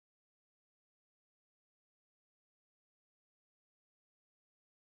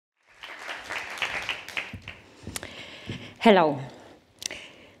Hello.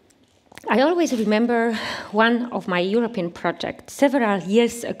 I always remember one of my European projects several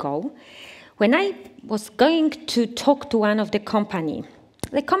years ago when I was going to talk to one of the company.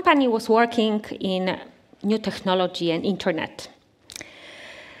 The company was working in new technology and internet.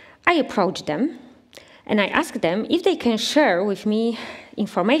 I approached them and I asked them if they can share with me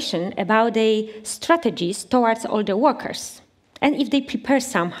information about their strategies towards older workers and if they prepare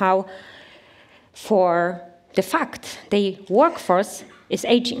somehow for the fact their workforce is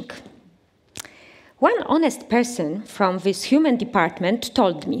aging. One honest person from this human department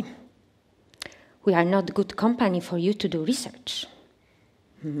told me, "We are not a good company for you to do research."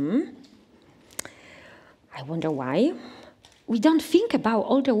 I wonder why. We don't think about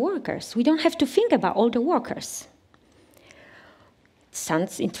older workers. We don't have to think about older workers.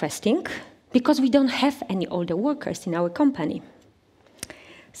 Sounds interesting, because we don't have any older workers in our company.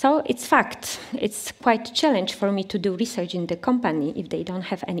 So it's fact. It's quite a challenge for me to do research in the company if they don't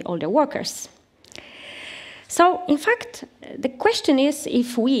have any older workers. So, in fact, the question is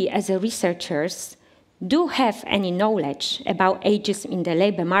if we, as researchers, do have any knowledge about ageism in the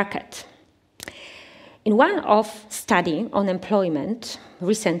labor market. In one of study on employment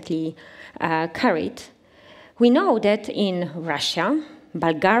recently carried, we know that in Russia,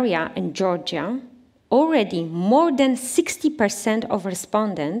 Bulgaria, and Georgia, already more than 60% of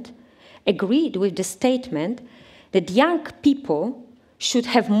respondents agreed with the statement that young people should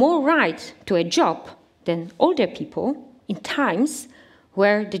have more right to a job than older people in times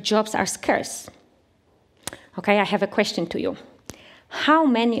where the jobs are scarce. Okay, I have a question to you. How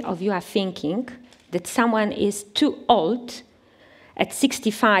many of you are thinking that someone is too old at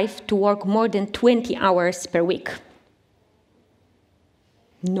 65 to work more than 20 hours per week?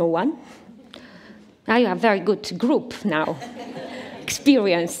 No one? Now you are a very good group now,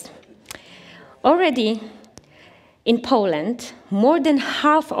 experienced. Already in Poland, more than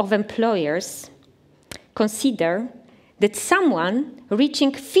half of employers consider that someone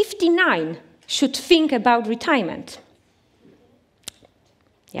reaching 59 should think about retirement.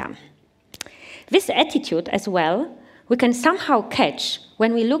 Yeah. This attitude as well, we can somehow catch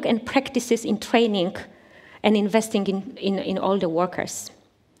when we look at practices in training and investing in older workers.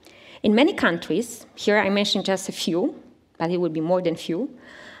 In many countries, here I mentioned just a few, but it will be more than few,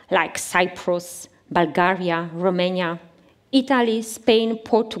 like Cyprus, Bulgaria, Romania, Italy, Spain,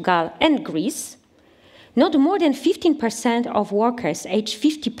 Portugal, and Greece, not more than 15% of workers aged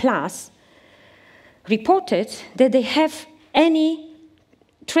 50 plus reported that they have any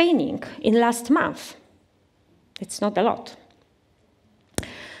training in last month. It's not a lot.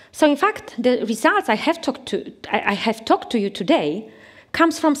 So in fact, the results I have talked to you today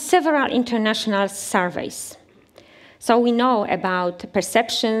comes from several international surveys. So we know about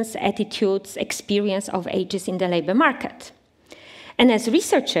perceptions, attitudes, experience of ages in the labor market. And as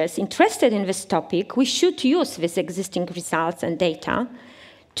researchers interested in this topic, we should use these existing results and data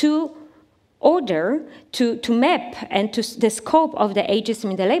to map and to the scope of the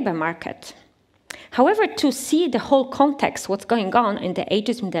ageism in the labor market. However, to see the whole context, what's going on in the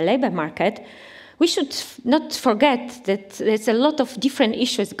ageism in the labor market, we should not forget that there's a lot of different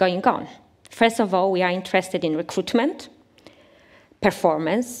issues going on. First of all, we are interested in recruitment,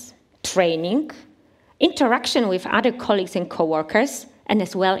 performance, training, interaction with other colleagues and co-workers, and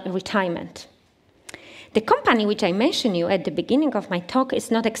as well retirement. The company which I mentioned you at the beginning of my talk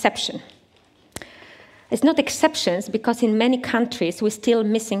is not exception. It's not exceptions because in many countries we're still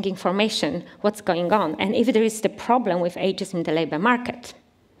missing information what's going on and if there is the problem with ageism in the labor market.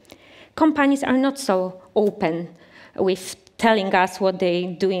 Companies are not so open with telling us what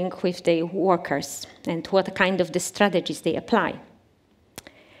they're doing with their workers and what kind of the strategies they apply.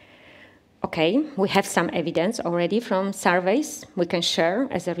 Okay, we have some evidence already from surveys we can share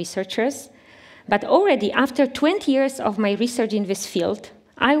as researchers, but already after 20 years of my research in this field,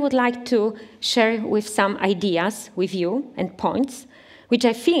 I would like to share with some ideas with you and points, which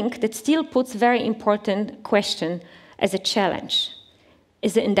I think that still puts very important question as a challenge.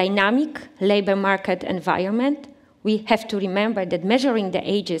 Is it a dynamic labor market environment? We have to remember that measuring the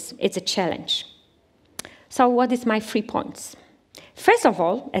ages is a challenge. So what is my 3 points? First of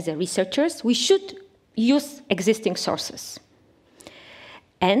all, as researchers, we should use existing sources.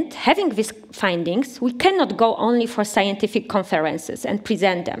 And having these findings, we cannot go only for scientific conferences and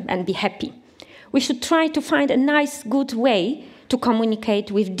present them and be happy. We should try to find a nice, good way to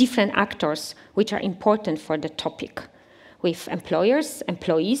communicate with different actors which are important for the topic, with employers,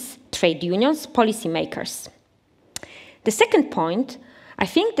 employees, trade unions, policymakers. The second point, I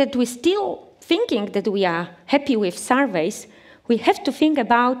think that we're still thinking that we are happy with surveys. We have to think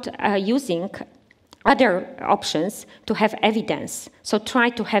about using other options to have evidence. So try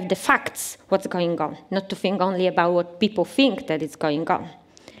to have the facts, what's going on, not to think only about what people think that is going on.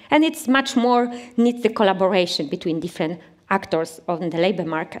 And it's much more needs the collaboration between different actors on the labor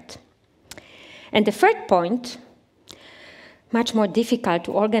market. And the third point, much more difficult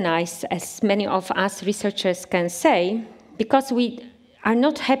to organize, as many of us researchers can say, because we are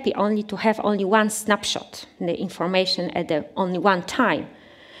not happy only to have only one snapshot, the information at only one time.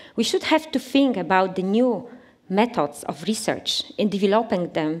 We should have to think about the new methods of research in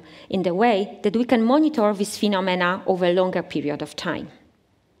developing them in the way that we can monitor this phenomena over a longer period of time.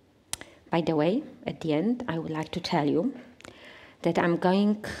 By the way, at the end, I would like to tell you that I'm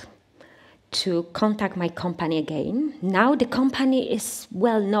going to contact my company again. Now the company is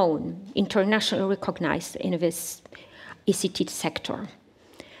well known, internationally recognized in this ECT sector.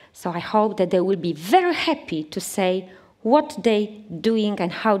 So I hope that they will be very happy to say what they're doing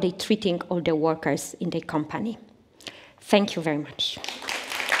and how they're treating all the workers in their company. Thank you very much.